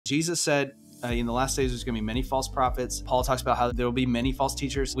Jesus said, in the last days, there's going to be many false prophets. Paul talks about how there will be many false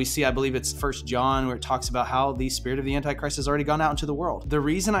teachers. We see, I believe it's 1 John, where it talks about how the spirit of the Antichrist has already gone out into the world. The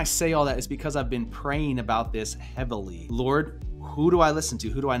reason I say all that is because I've been praying about this heavily. Lord, who do I listen to?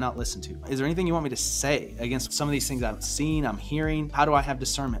 Who do I not listen to? Is there anything you want me to say against some of these things I've seen, I'm hearing? How do I have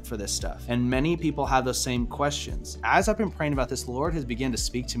discernment for this stuff? And many people have those same questions. As I've been praying about this, the Lord has begun to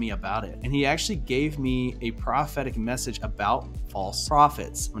speak to me about it. And he actually gave me a prophetic message about false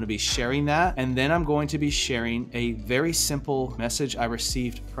prophets. I'm going to be sharing that. And then I'm going to be sharing a very simple message I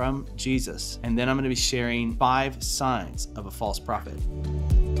received from Jesus. And then I'm going to be sharing 5 signs of a false prophet.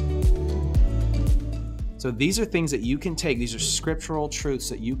 So these are things that you can take. These are scriptural truths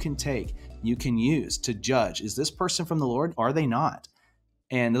that you can take, you can use to judge. Is this person from the Lord? Are they not?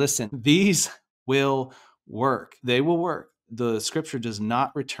 And listen, these will work. They will work. The scripture does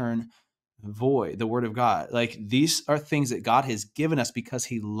not return void, the word of God. Like, these are things that God has given us because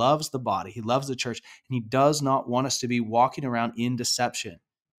he loves the body. He loves the church, and he does not want us to be walking around in deception.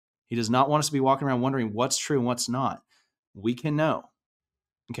 He does not want us to be walking around wondering what's true and what's not. We can know.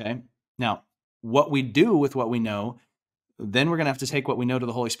 Okay. Now, what we do with what we know, then we're going to have to take what we know to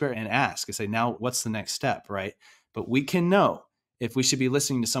the Holy Spirit and ask and say, now what's the next step, right? But we can know if we should be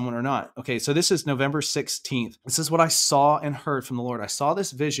listening to someone or not. Okay, so this is November 16th. This is what I saw and heard from the Lord. I saw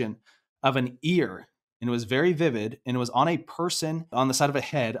this vision of an ear, and it was very vivid, and it was on a person on the side of a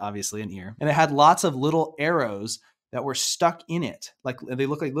head, obviously an ear, and it had lots of little arrows that were stuck in it. Like, they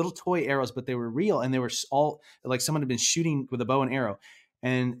looked like little toy arrows, but they were real, and they were all like someone had been shooting with a bow and arrow.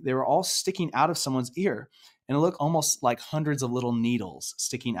 And they were all sticking out of someone's ear. And it looked almost like hundreds of little needles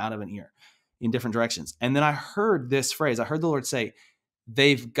sticking out of an ear in different directions. And then I heard this phrase. I heard the Lord say,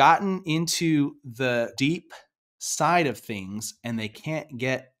 they've gotten into the deep side of things and they can't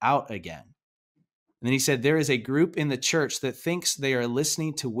get out again. And then he said, there is a group in the church that thinks they are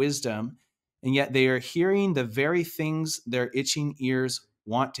listening to wisdom, and yet they are hearing the very things their itching ears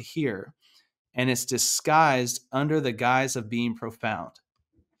want to hear. And it's disguised under the guise of being profound.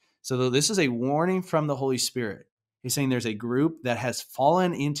 So this is a warning from the Holy Spirit. He's saying there's a group that has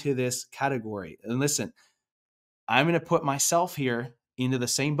fallen into this category. And listen, I'm going to put myself here into the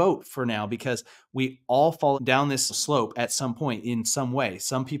same boat for now, because we all fall down this slope at some point in some way.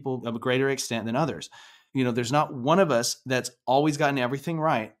 Some people of a greater extent than others. You know, there's not one of us that's always gotten everything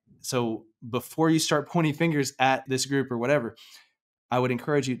right. So before you start pointing fingers at this group or whatever, I would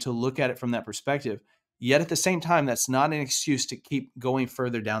encourage you to look at it from that perspective. Yet at the same time, that's not an excuse to keep going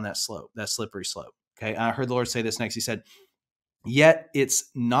further down that slope, that slippery slope. Okay. I heard the Lord say this next. He said, yet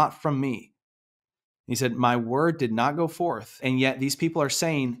it's not from me. He said, my word did not go forth. And yet these people are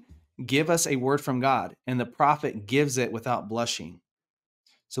saying, give us a word from God. And the prophet gives it without blushing.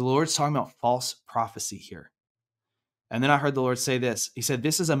 So the Lord's talking about false prophecy here. And then I heard the Lord say this. He said,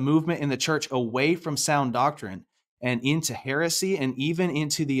 this is a movement in the church away from sound doctrine and into heresy and even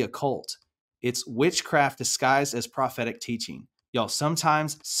into the occult. It's witchcraft disguised as prophetic teaching. Y'all,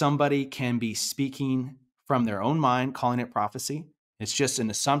 sometimes somebody can be speaking from their own mind, calling it prophecy. It's just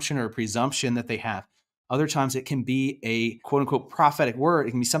an assumption or a presumption that they have. Other times it can be a quote unquote prophetic word.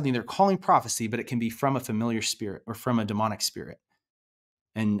 It can be something they're calling prophecy, but it can be from a familiar spirit or from a demonic spirit.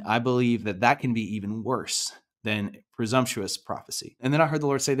 And I believe that that can be even worse than presumptuous prophecy. And then I heard the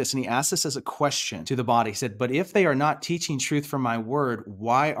Lord say this, and he asked this as a question to the body. He said, but if they are not teaching truth from my word,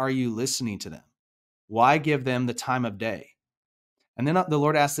 why are you listening to them? Why give them the time of day? And then the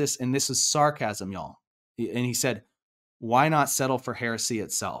Lord asked this, and this is sarcasm, y'all. And he said, why not settle for heresy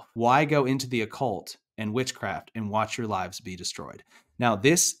itself? Why go into the occult and witchcraft and watch your lives be destroyed? Now,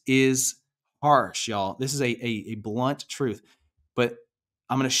 this is harsh, y'all. This is a blunt truth, but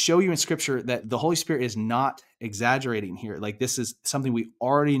I'm going to show you in scripture that the Holy Spirit is not exaggerating here. Like, this is something we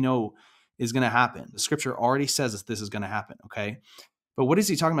already know is going to happen. The scripture already says that this is going to happen. Okay. But what is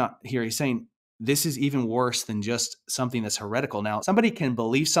he talking about here? He's saying this is even worse than just something that's heretical. Now, somebody can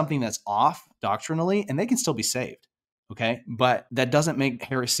believe something that's off doctrinally and they can still be saved. Okay. But that doesn't make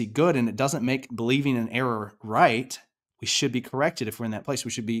heresy good, and it doesn't make believing an error right. We should be corrected if we're in that place.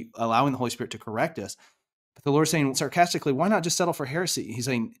 We should be allowing the Holy Spirit to correct us. But the Lord's saying sarcastically, why not just settle for heresy?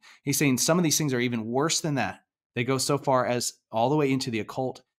 He's saying some of these things are even worse than that. They go so far as all the way into the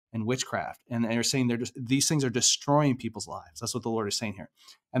occult and witchcraft. And they're saying these things are destroying people's lives. That's what the Lord is saying here.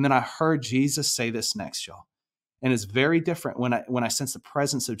 And then I heard Jesus say this next, y'all. And it's very different when I sense the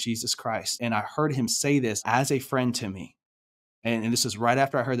presence of Jesus Christ. And I heard him say this as a friend to me. And this is right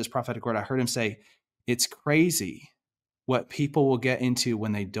after I heard this prophetic word. I heard him say, it's crazy what people will get into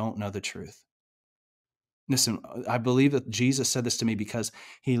when they don't know the truth. Listen, I believe that Jesus said this to me because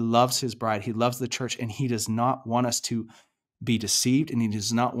he loves his bride. He loves the church, and he does not want us to be deceived, and he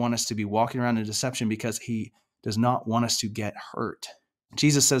does not want us to be walking around in deception because he does not want us to get hurt.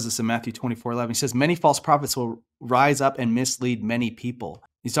 Jesus says this in Matthew 24:11. He says, many false prophets will rise up and mislead many people.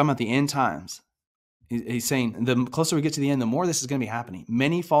 He's talking about the end times. He's saying the closer we get to the end, the more this is going to be happening.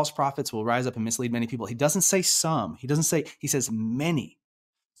 Many false prophets will rise up and mislead many people. He doesn't say some. He says many.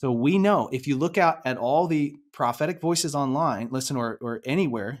 So we know if you look out at all the prophetic voices online, listen, or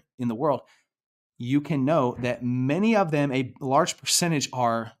anywhere in the world, you can know that many of them, a large percentage,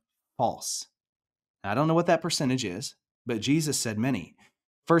 are false. I don't know what that percentage is, but Jesus said many.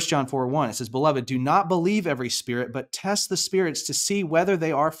 1 John 4:1, it says, beloved, do not believe every spirit, but test the spirits to see whether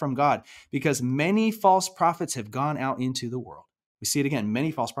they are from God, because many false prophets have gone out into the world. We see it again,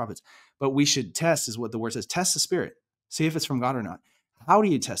 many false prophets. But we should test, is what the word says, test the spirit, see if it's from God or not. How do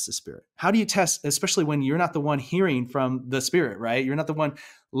you test the spirit? How do you test, especially when you're not the one hearing from the spirit, right? You're not the one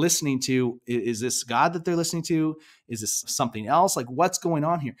listening to, is this God that they're listening to? Is this something else? Like, what's going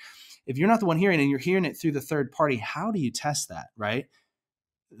on here? If you're not the one hearing and you're hearing it through the third party, how do you test that, right?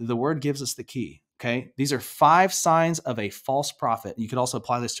 The word gives us the key, okay? These are 5 signs of a false prophet. You could also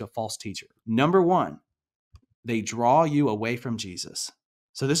apply this to a false teacher. Number 1, they draw you away from Jesus.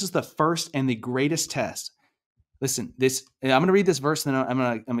 So this is the first and the greatest test. Listen, I'm going to read this verse, and then I'm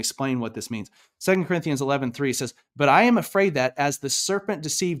going to explain what this means. 2 Corinthians 11:3 says, but I am afraid that as the serpent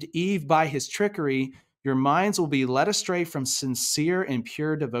deceived Eve by his trickery, your minds will be led astray from sincere and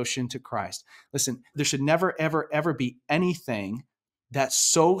pure devotion to Christ. Listen, there should never, ever, ever be anything that's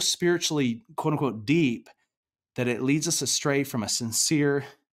so spiritually, quote unquote, deep that it leads us astray from a sincere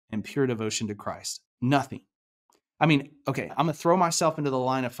and pure devotion to Christ. Nothing. I mean, okay, I'm going to throw myself into the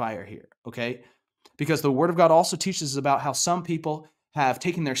line of fire here, okay? Because the Word of God also teaches us about how some people have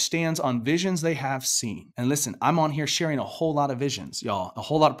taken their stands on visions they have seen. And listen, I'm on here sharing a whole lot of visions, y'all, a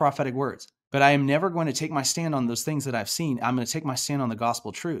whole lot of prophetic words. But I am never going to take my stand on those things that I've seen. I'm going to take my stand on the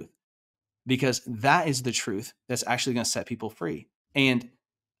gospel truth, because that is the truth that's actually going to set people free. And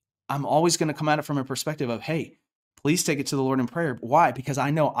I'm always going to come at it from a perspective of, hey, please take it to the Lord in prayer. Why? Because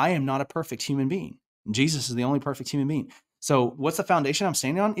I know I am not a perfect human being. Jesus is the only perfect human being. So what's the foundation I'm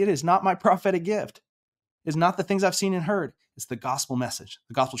standing on? It is not my prophetic gift. It's not the things I've seen and heard. It's the gospel message,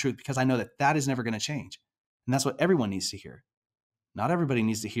 the gospel truth, because I know that that is never going to change. And that's what everyone needs to hear. Not everybody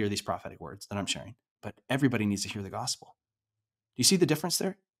needs to hear these prophetic words that I'm sharing, but everybody needs to hear the gospel. Do you see the difference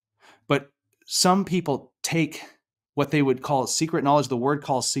there? But some people take what they would call secret knowledge, the word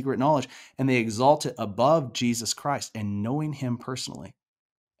calls secret knowledge, and they exalt it above Jesus Christ and knowing him personally,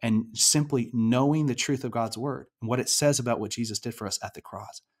 and simply knowing the truth of God's word and what it says about what Jesus did for us at the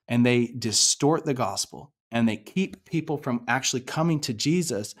cross. And they distort the gospel, and they keep people from actually coming to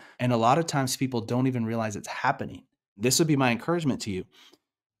Jesus. And a lot of times people don't even realize it's happening. This would be my encouragement to you.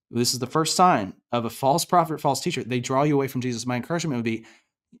 This is the first sign of a false prophet, false teacher. They draw you away from Jesus. My encouragement would be,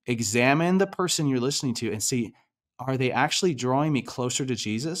 examine the person you're listening to and see, are they actually drawing me closer to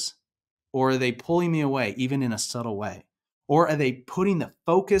Jesus, or are they pulling me away, even in a subtle way? Or are they putting the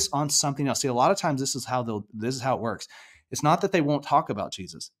focus on something else? See, a lot of times this is how it works. It's not that they won't talk about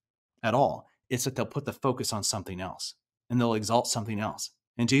Jesus at all. It's that they'll put the focus on something else, and they'll exalt something else.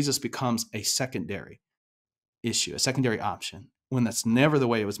 And Jesus becomes a secondary issue, a secondary option, when that's never the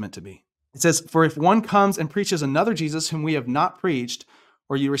way it was meant to be. It says, for if one comes and preaches another Jesus whom we have not preached,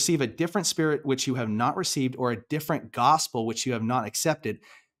 or you receive a different spirit which you have not received, or a different gospel which you have not accepted,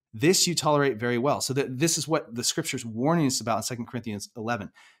 this you tolerate very well. So this is what the scripture's warning us about in 2 Corinthians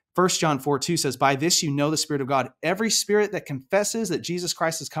 11. 1 John 4:2 says, by this you know the Spirit of God. Every spirit that confesses that Jesus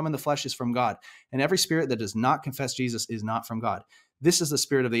Christ has come in the flesh is from God, and every spirit that does not confess Jesus is not from God. This is the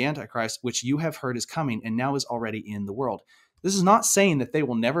spirit of the Antichrist, which you have heard is coming and now is already in the world. This is not saying that they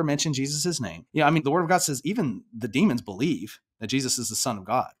will never mention Jesus' name. Yeah, I mean, the Word of God says even the demons believe that Jesus is the Son of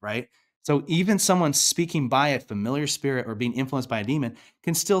God, right? So even someone speaking by a familiar spirit or being influenced by a demon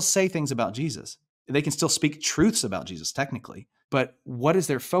can still say things about Jesus. They can still speak truths about Jesus, technically. But what is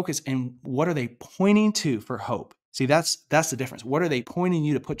their focus, and what are they pointing to for hope? See, that's the difference. What are they pointing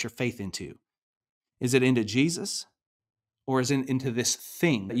you to put your faith into? Is it into Jesus? Or is it into this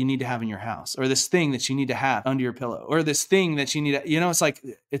thing that you need to have in your house, or this thing that you need to have under your pillow, or this thing that you need to, it's like,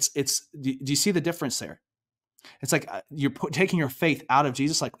 do you see the difference there? It's like you're taking your faith out of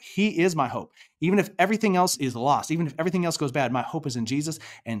Jesus. Like, he is my hope. Even if everything else is lost, even if everything else goes bad, my hope is in Jesus,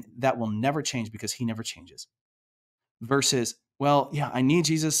 and that will never change because he never changes. Versus, well, yeah, I need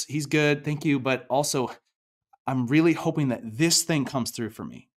Jesus. He's good. Thank you. But also, I'm really hoping that this thing comes through for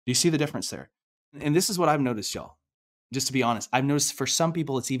me. Do you see the difference there? And this is what I've noticed, y'all. Just to be honest, I've noticed for some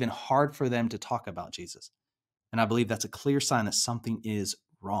people, it's even hard for them to talk about Jesus. And I believe that's a clear sign that something is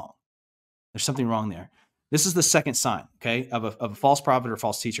wrong. There's something wrong there. This is the second sign, okay, of a false prophet or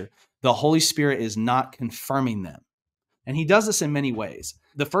false teacher. The Holy Spirit is not confirming them. And he does this in many ways.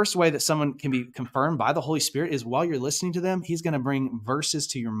 The first way that someone can be confirmed by the Holy Spirit is while you're listening to them, he's going to bring verses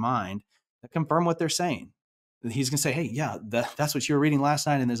to your mind that confirm what they're saying. He's going to say, hey, yeah, that's what you were reading last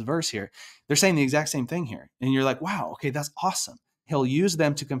night in this verse here. They're saying the exact same thing here. And you're like, wow, okay, that's awesome. He'll use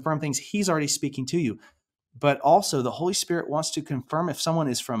them to confirm things he's already speaking to you. But also the Holy Spirit wants to confirm if someone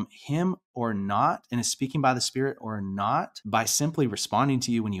is from him or not and is speaking by the Spirit or not by simply responding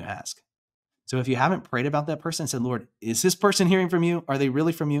to you when you ask. So if you haven't prayed about that person and said, Lord, is this person hearing from you? Are they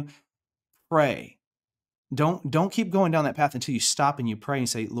really from you? Pray. Don't keep going down that path until you stop and you pray and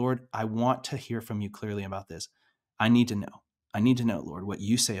say, Lord, I want to hear from you clearly about this. I need to know. I need to know, Lord, what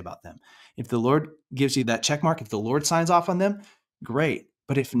you say about them. If the Lord gives you that check mark, if the Lord signs off on them, great.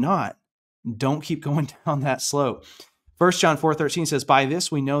 But if not, don't keep going down that slope. 1 John 4:13 says, by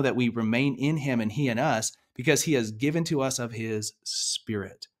this we know that we remain in him and he in us, because he has given to us of his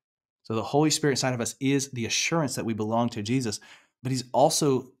Spirit. So the Holy Spirit inside of us is the assurance that we belong to Jesus, but he's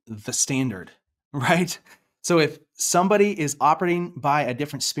also the standard, right? So if somebody is operating by a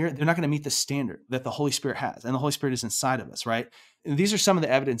different spirit, they're not going to meet the standard that the Holy Spirit has, and the Holy Spirit is inside of us, right? And these are some of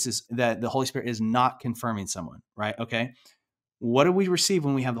the evidences that the Holy Spirit is not confirming someone, right? Okay. What do we receive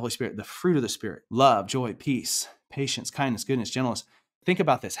when we have the Holy Spirit? The fruit of the Spirit: love, joy, peace, patience, kindness, goodness, gentleness. Think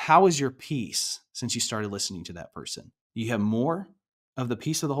about this. How is your peace since you started listening to that person? Do you have more of the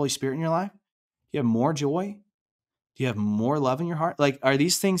peace of the Holy Spirit in your life? Do you have more joy? Do you have more love in your heart? Like, are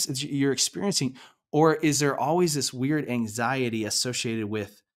these things that you're experiencing, or is there always this weird anxiety associated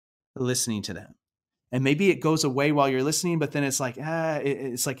with listening to them? And maybe it goes away while you're listening, but then it's like,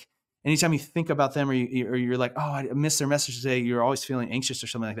 it's like anytime you think about them or you're like, oh, I missed their message today, you're always feeling anxious or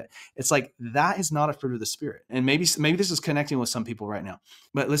something like that. It's like, that is not a fruit of the Spirit. And maybe this is connecting with some people right now.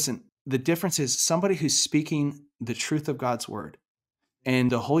 But listen, the difference is somebody who's speaking the truth of God's word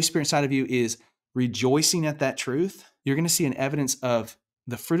and the Holy Spirit inside of you is rejoicing at that truth. You're going to see an evidence of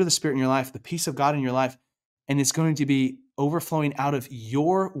the fruit of the Spirit in your life, the peace of God in your life, and it's going to be overflowing out of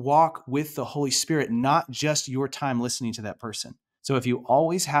your walk with the Holy Spirit, not just your time listening to that person. So if you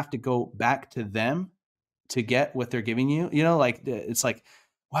always have to go back to them to get what they're giving you, like it's like,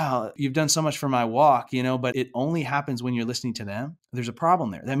 wow, you've done so much for my walk, but it only happens when you're listening to them. There's a problem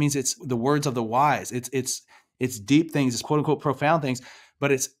there. That means it's the words of the wise. It's deep things, it's quote unquote profound things,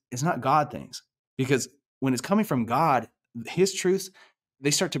 but it's not God things. Because when it's coming from God, his truths,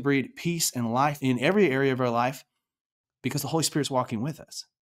 they start to breed peace and life in every area of our life because the Holy Spirit's walking with us.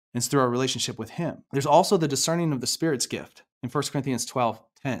 And it's through our relationship with him. There's also the discerning of the Spirit's gift in 1 Corinthians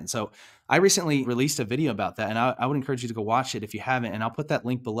 12:10. So I recently released a video about that, and I would encourage you to go watch it if you haven't, and I'll put that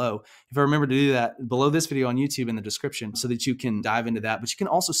link below. If I remember to do that, below this video on YouTube in the description so that you can dive into that, but you can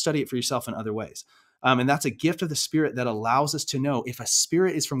also study it for yourself in other ways. And that's a gift of the Spirit that allows us to know if a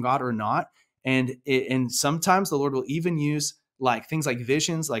spirit is from God or not. And sometimes the Lord will even use like things like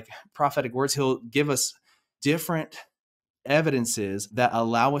visions, like prophetic words. He'll give us different evidences that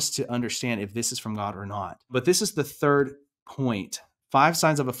allow us to understand if this is from God or not. But this is the third point. 5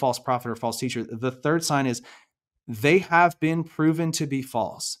 signs of a false prophet or false teacher. The third sign is they have been proven to be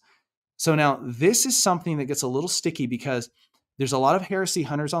false. So now this is something that gets a little sticky because there's a lot of heresy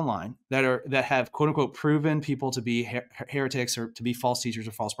hunters online that have quote unquote proven people to be heretics or to be false teachers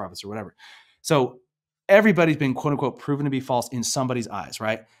or false prophets or whatever. So everybody's been quote unquote proven to be false in somebody's eyes,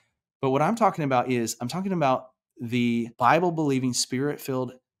 right? But what I'm talking about is I'm talking about the Bible believing, Spirit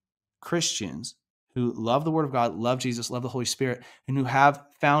filled Christians who love the Word of God, love Jesus, love the Holy Spirit, and who have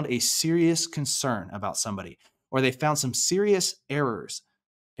found a serious concern about somebody, or they found some serious errors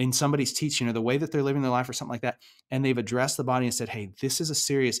in somebody's teaching or the way that they're living their life or something like that. And they've addressed the body and said, hey, this is a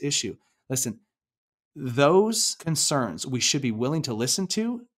serious issue. Listen, those concerns we should be willing to listen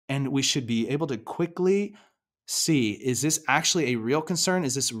to, and we should be able to quickly see, is this actually a real concern?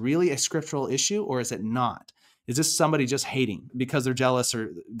 Is this really a scriptural issue, or is it not? Is this somebody just hating because they're jealous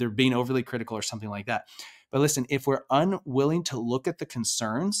or they're being overly critical or something like that? But listen, if we're unwilling to look at the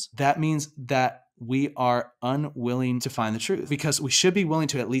concerns, that means that we are unwilling to find the truth, because we should be willing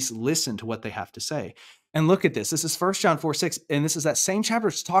to at least listen to what they have to say. And look at this. This is 1 John 4:6, and this is that same chapter.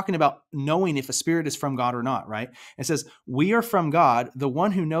 It's talking about knowing if a spirit is from God or not, right? It says, we are from God. The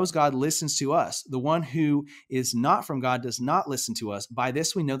one who knows God listens to us. The one who is not from God does not listen to us. By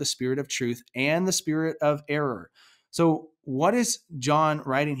this we know the spirit of truth and the spirit of error. So what is John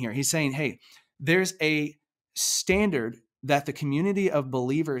writing here? He's saying, hey, there's a standard that the community of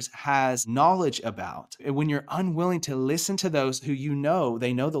believers has knowledge about. And when you're unwilling to listen to those who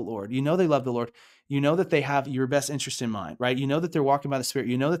they know the Lord, they love the Lord, You know that they have your best interest in mind, right? You know that they're walking by the Spirit.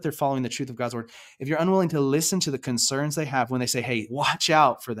 You know that they're following the truth of God's word. If you're unwilling to listen to the concerns they have when they say, hey, watch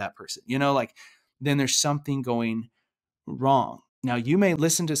out for that person, like, then there's something going wrong. Now, you may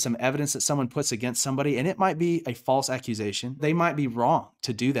listen to some evidence that someone puts against somebody, and it might be a false accusation. They might be wrong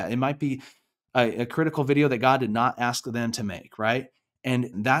to do that. It might be a critical video that God did not ask them to make, right?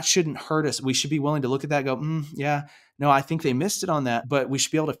 And that shouldn't hurt us. We should be willing to look at that and go, yeah, no, I think they missed it on that, but we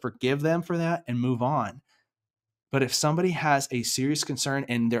should be able to forgive them for that and move on. But if somebody has a serious concern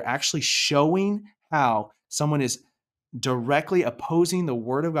and they're actually showing how someone is directly opposing the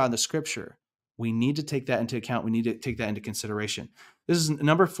word of God in the scripture, we need to take that into account. We need to take that into consideration. This is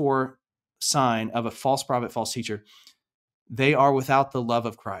number 4 sign of a false prophet, false teacher. They are without the love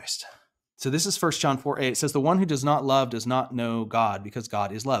of Christ. So this is 1 John 4:8. It says, the one who does not love does not know God, because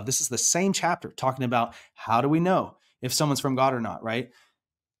God is love. This is the same chapter talking about how do we know if someone's from God or not, right?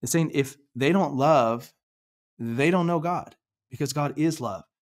 It's saying if they don't love, they don't know God, because God is love.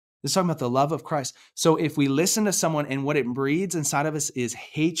 It's talking about the love of Christ. So if we listen to someone and what it breeds inside of us is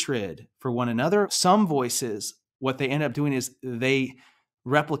hatred for one another, some voices, what they end up doing is they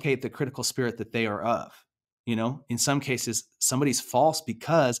replicate the critical spirit that they are of. In some cases, somebody's false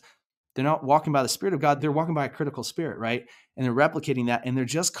because they're not walking by the Spirit of God. They're walking by a critical spirit, right? And they're replicating that, and they're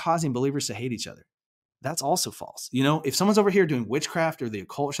just causing believers to hate each other. That's also false. If someone's over here doing witchcraft or the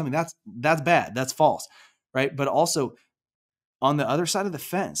occult or something, that's bad. That's false, right? But also on the other side of the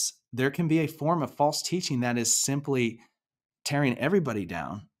fence, there can be a form of false teaching that is simply tearing everybody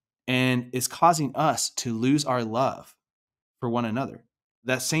down and is causing us to lose our love for one another.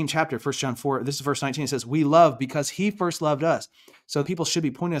 That same chapter, 1 John 4, this is verse 19, it says, we love because he first loved us. So people should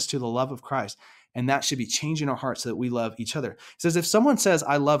be pointing us to the love of Christ, and that should be changing our hearts so that we love each other. It says, if someone says,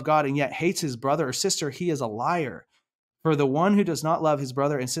 I love God, and yet hates his brother or sister, he is a liar. For the one who does not love his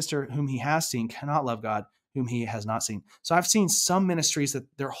brother and sister whom he has seen cannot love God whom he has not seen. So I've seen some ministries that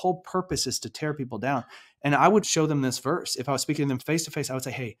their whole purpose is to tear people down. And I would show them this verse. If I was speaking to them face to face, I would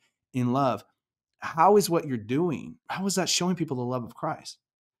say, hey, in love, how is what you're doing? How is that showing people the love of Christ?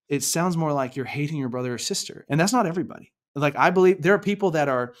 It sounds more like you're hating your brother or sister. And that's not everybody. Like, I believe there are people that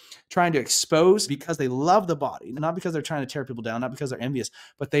are trying to expose because they love the body, not because they're trying to tear people down, not because they're envious,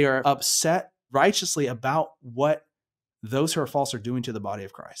 but they are upset righteously about what those who are false are doing to the body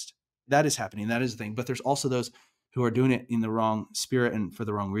of Christ. That is happening. That is the thing. But there's also those who are doing it in the wrong spirit and for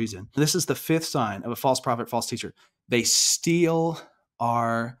the wrong reason. This is the 5th sign of a false prophet, false teacher. They steal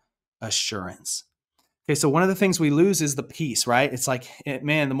our assurance. Okay, so one of the things we lose is the peace, right? It's like,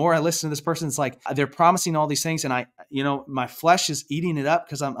 man, the more I listen to this person, it's like they're promising all these things, and my flesh is eating it up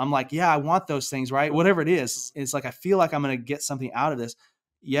because I'm like, yeah, I want those things, right? Whatever it is, it's like I feel like I'm going to get something out of this.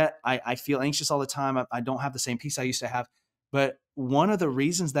 Yet I feel anxious all the time. I don't have the same peace I used to have. But one of the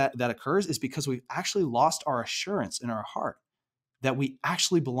reasons that occurs is because we've actually lost our assurance in our heart that we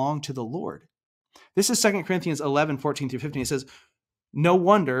actually belong to the Lord. This is 2 Corinthians 11:14-15. It says, no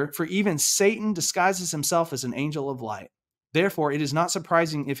wonder, for even Satan disguises himself as an angel of light. Therefore, it is not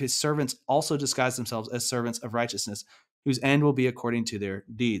surprising if his servants also disguise themselves as servants of righteousness, whose end will be according to their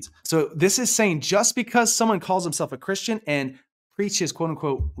deeds. So this is saying just because someone calls himself a Christian and preaches quote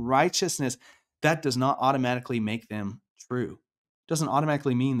unquote righteousness, that does not automatically make them true. It doesn't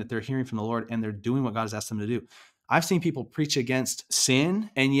automatically mean that they're hearing from the Lord and they're doing what God has asked them to do. I've seen people preach against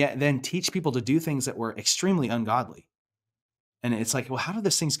sin and yet then teach people to do things that were extremely ungodly. And it's like, well, how do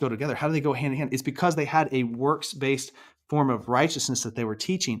those things go together? How do they go hand in hand? It's because they had a works-based form of righteousness that they were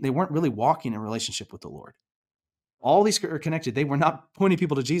teaching. They weren't really walking in relationship with the Lord. All these are connected. They were not pointing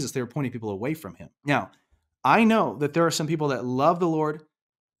people to Jesus. They were pointing people away from him. Now, I know that there are some people that love the Lord.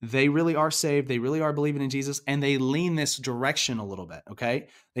 They really are saved. They really are believing in Jesus, and they lean this direction a little bit, okay?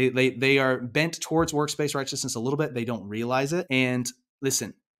 They are bent towards works-based righteousness a little bit. They don't realize it. And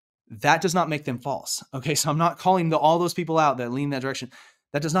listen, that does not make them false. Okay, so I'm not calling all those people out that lean that direction.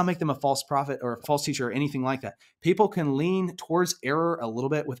 That does not make them a false prophet or a false teacher or anything like that. People can lean towards error a little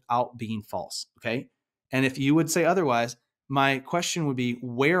bit without being false, okay? And if you would say otherwise, my question would be,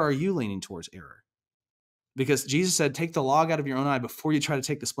 where are you leaning towards error? Because Jesus said, take the log out of your own eye before you try to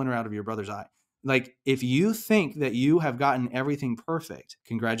take the splinter out of your brother's eye. Like, if you think that you have gotten everything perfect,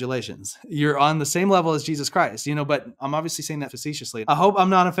 congratulations. You're on the same level as Jesus Christ, but I'm obviously saying that facetiously. I hope I'm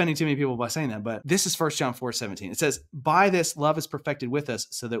not offending too many people by saying that, but this is 1 John 4:17. It says, by this love is perfected with us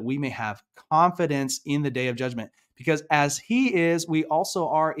so that we may have confidence in the day of judgment, because as he is, we also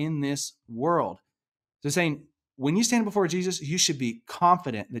are in this world. So saying, when you stand before Jesus, you should be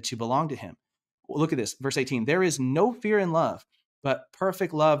confident that you belong to him. Look at this, verse 18. There is no fear in love, but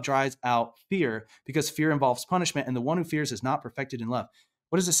perfect love drives out fear, because fear involves punishment, and the one who fears is not perfected in love.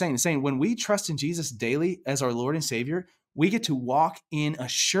 What is it saying? It's saying when we trust in Jesus daily as our Lord and Savior, we get to walk in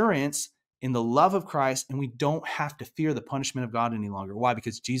assurance in the love of Christ, and we don't have to fear the punishment of God any longer. Why?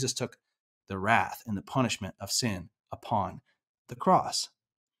 Because Jesus took the wrath and the punishment of sin upon the cross.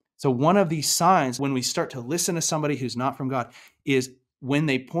 So one of these signs when we start to listen to somebody who's not from God is when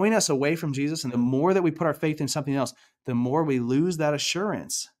they point us away from Jesus, and the more that we put our faith in something else, the more we lose that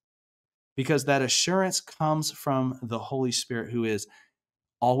assurance, because that assurance comes from the Holy Spirit, who is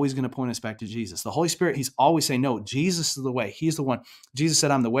always going to point us back to Jesus. The Holy Spirit, he's always saying, no, Jesus is the way. He's the one. Jesus said,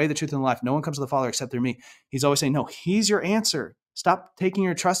 I'm the way, the truth, and the life. No one comes to the Father except through me. He's always saying, no, he's your answer. Stop taking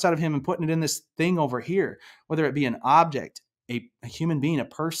your trust out of him and putting it in this thing over here, whether it be an object, a human being, a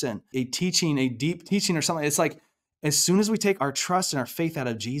person, a teaching, a deep teaching or something. It's like, as soon as we take our trust and our faith out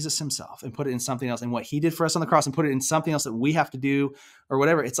of Jesus himself and put it in something else and what he did for us on the cross and put it in something else that we have to do or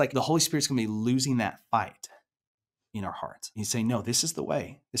whatever, it's like the Holy Spirit's going to be losing that fight in our hearts. He's saying, no, this is the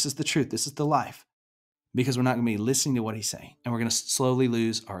way. This is the truth. This is the life. Because we're not going to be listening to what he's saying. And we're going to slowly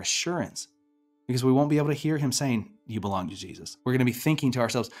lose our assurance because we won't be able to hear him saying, you belong to Jesus. We're going to be thinking to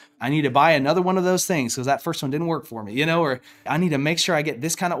ourselves, I need to buy another one of those things because that first one didn't work for me, or I need to make sure I get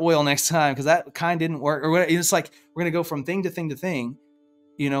this kind of oil next time because that kind didn't work. Or whatever. It's like we're going to go from thing to thing to thing,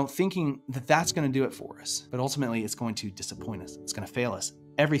 thinking that that's going to do it for us. But ultimately, it's going to disappoint us. It's going to fail us.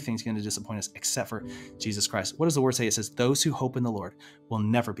 Everything's going to disappoint us except for Jesus Christ. What does the word say? It says, those who hope in the Lord will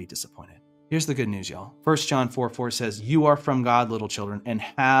never be disappointed. Here's the good news, y'all. 1 John 4:4 says, you are from God, little children, and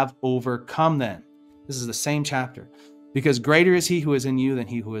have overcome them. This is the same chapter. Because greater is he who is in you than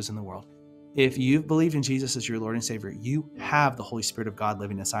he who is in the world. If you've believed in Jesus as your Lord and Savior, you have the Holy Spirit of God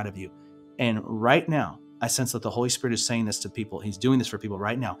living inside of you. And right now, I sense that the Holy Spirit is saying this to people. He's doing this for people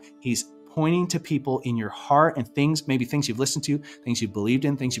right now. He's pointing to people in your heart and things, maybe things you've listened to, things you've believed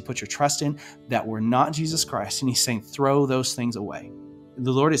in, things you put your trust in that were not Jesus Christ. And he's saying, throw those things away.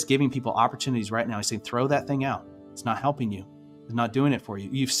 The Lord is giving people opportunities right now. He's saying, throw that thing out. It's not helping you. It's not doing it for you.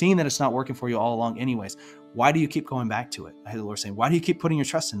 You've seen that it's not working for you all along anyways. Why do you keep going back to it? I hear the Lord saying, why do you keep putting your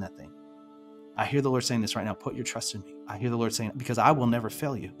trust in that thing? I hear the Lord saying this right now, put your trust in me. I hear the Lord saying, because I will never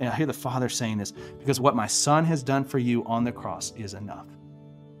fail you. And I hear the Father saying this, because what my Son has done for you on the cross is enough.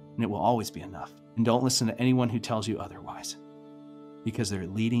 And it will always be enough. And don't listen to anyone who tells you otherwise, because they're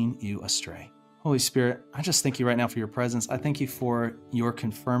leading you astray. Holy Spirit, I just thank you right now for your presence. I thank you for your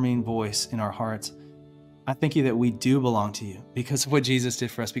confirming voice in our hearts. I thank you that we do belong to you because of what Jesus did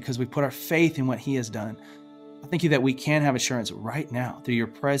for us, because we put our faith in what he has done. I thank you that we can have assurance right now through your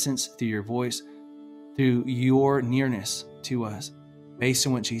presence, through your voice, through your nearness to us based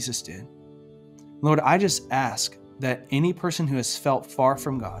on what Jesus did. Lord, I just ask that any person who has felt far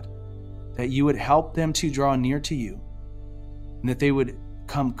from God, that you would help them to draw near to you and that they would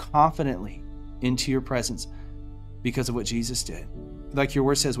come confidently into your presence because of what Jesus did. Like your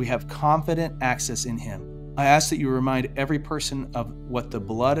word says, we have confident access in him. I ask that you remind every person of what the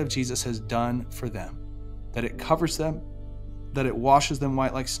blood of Jesus has done for them, that it covers them, that it washes them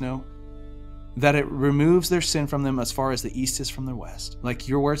white like snow, that it removes their sin from them as far as the east is from the west. Like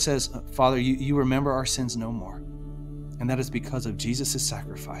your word says, Father, you remember our sins no more. And that is because of Jesus'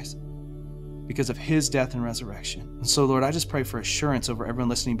 sacrifice, because of his death and resurrection. And so, Lord, I just pray for assurance over everyone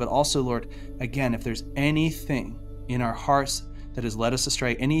listening, but also, Lord, again, if there's anything in our hearts that has led us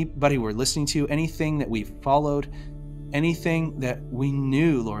astray, anybody we're listening to, anything that we've followed, anything that we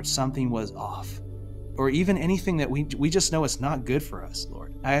knew, Lord, something was off, or even anything that we just know is not good for us,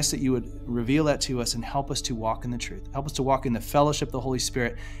 Lord, I ask that you would reveal that to us and help us to walk in the truth. Help us to walk in the fellowship of the Holy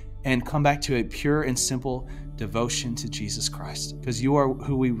Spirit and come back to a pure and simple devotion to Jesus Christ, because you are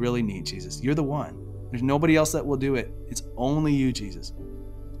who we really need, Jesus. You're the one. There's nobody else that will do it. It's only you, Jesus.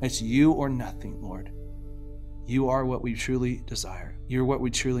 It's you or nothing, Lord. You are what we truly desire. You're what we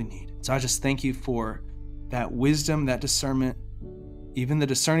truly need. So I just thank you for that wisdom, that discernment, even the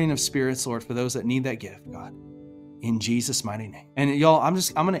discerning of spirits, Lord, for those that need that gift, God, in Jesus' mighty name. And y'all, I'm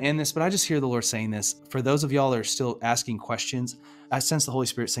going to end this, but I just hear the Lord saying this. For those of y'all that are still asking questions, I sense the Holy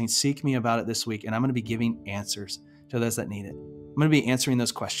Spirit saying, seek me about it this week, and I'm going to be giving answers to those that need it. I'm going to be answering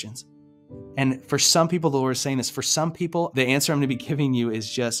those questions. And for some people, the Lord is saying this. For some people, the answer I'm going to be giving you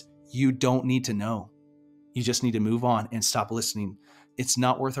is just, you don't need to know. You just need to move on and stop listening. It's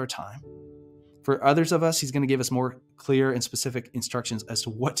not worth our time. For others of us, he's going to give us more clear and specific instructions as to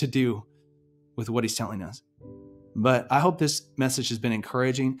what to do with what he's telling us. But I hope this message has been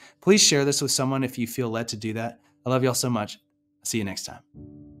encouraging. Please share this with someone if you feel led to do that. I love y'all so much. See you next time.